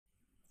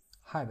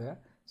Hi there.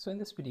 So in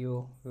this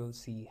video, we'll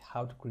see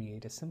how to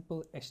create a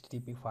simple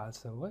HTTP file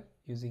server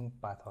using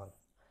Python.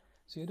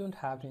 So you don't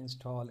have to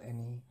install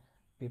any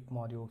pip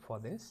module for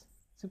this.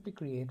 Simply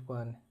create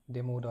one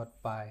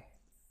demo.py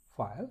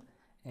file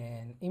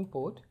and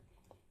import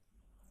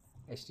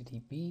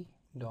http.server.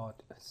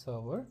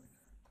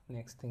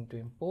 Next thing to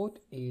import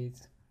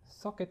is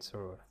socket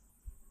server.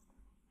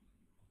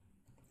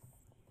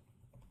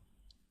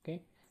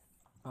 Okay.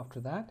 After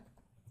that,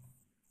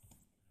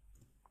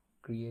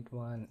 create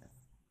one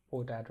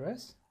port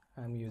address.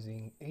 I'm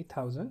using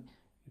 8000.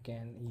 You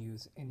can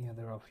use any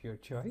other of your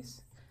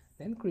choice.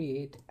 Then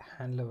create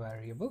handler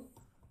variable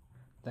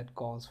that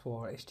calls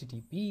for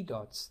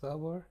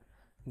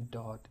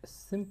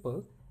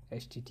http.server.simple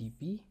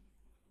http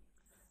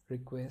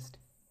request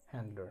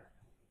handler.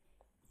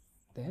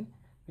 Then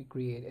we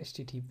create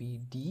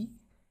httpd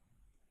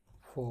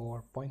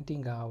for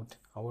pointing out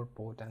our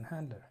port and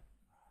handler.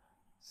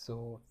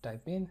 So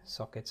type in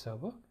socket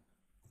server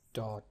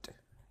dot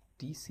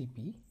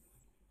TCP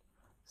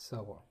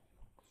server.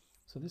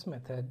 So this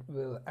method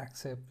will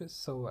accept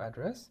server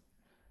address.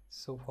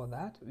 So for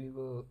that we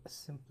will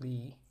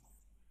simply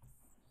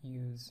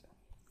use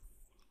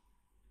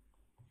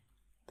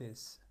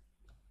this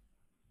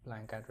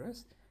blank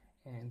address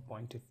and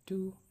point it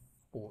to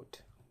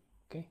port.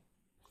 Okay,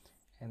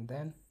 and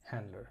then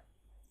handler,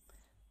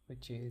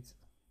 which is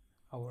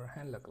our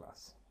handler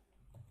class.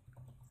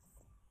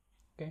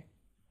 Okay,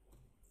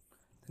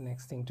 the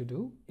next thing to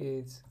do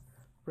is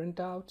print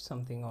out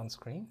something on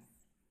screen.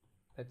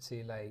 Let's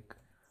say like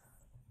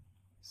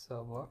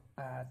server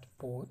at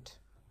port,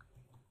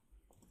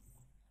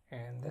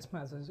 and this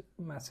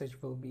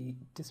message will be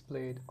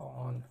displayed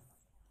on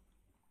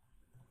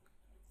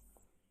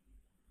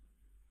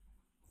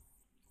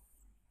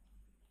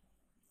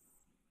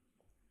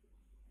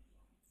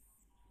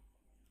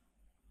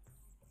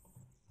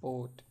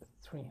port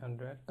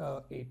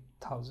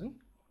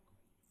 8000.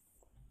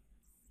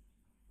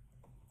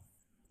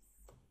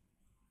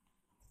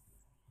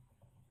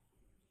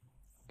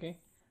 Okay,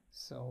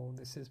 so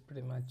this is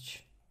pretty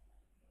much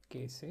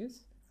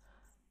cases.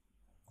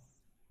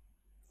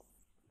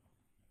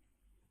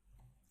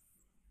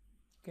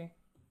 Okay,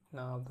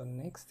 now the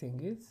next thing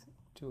is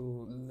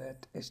to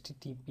let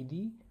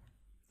httpd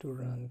to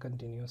run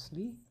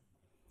continuously.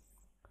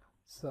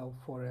 So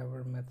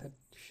forever method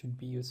should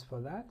be used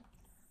for that.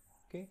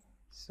 Okay,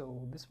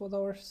 so this was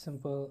our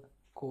simple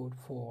code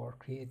for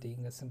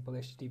creating a simple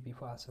HTTP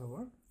file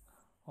server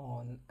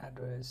on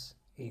address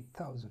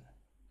 8000.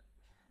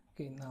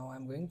 Okay, now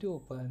I'm going to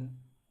open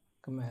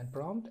command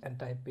prompt and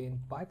type in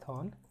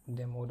python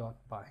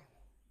demo.py.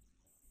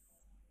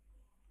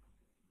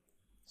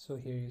 So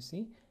here you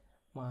see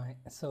my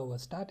server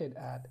started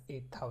at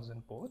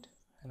 8000 port,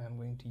 and I'm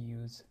going to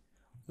use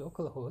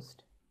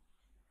localhost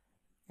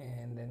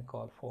and then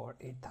call for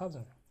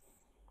 8000,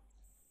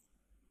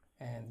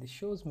 and this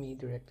shows me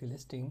directory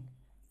listing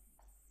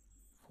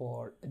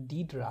for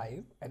D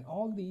drive, and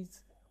all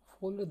these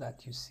folder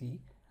that you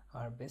see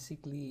are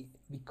basically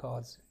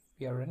because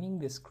we are running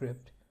this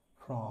script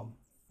from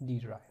D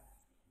drive.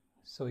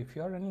 So if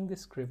you are running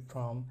this script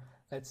from,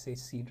 let's say,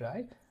 C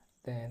drive,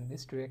 then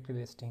this directory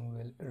listing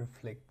will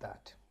reflect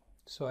that.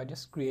 So I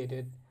just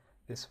created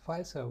this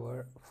file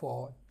server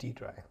for D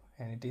drive,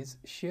 and it is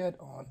shared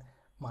on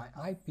my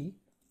IP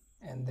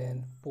and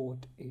then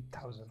port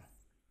 8000.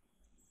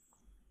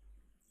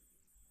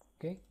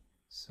 Okay,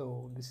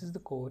 so this is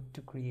the code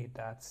to create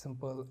that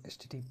simple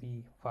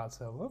HTTP file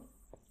server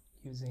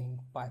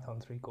using Python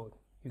 3 code.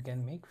 You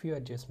can make few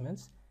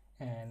adjustments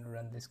and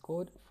run this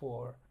code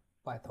for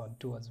Python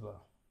 2 as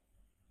well.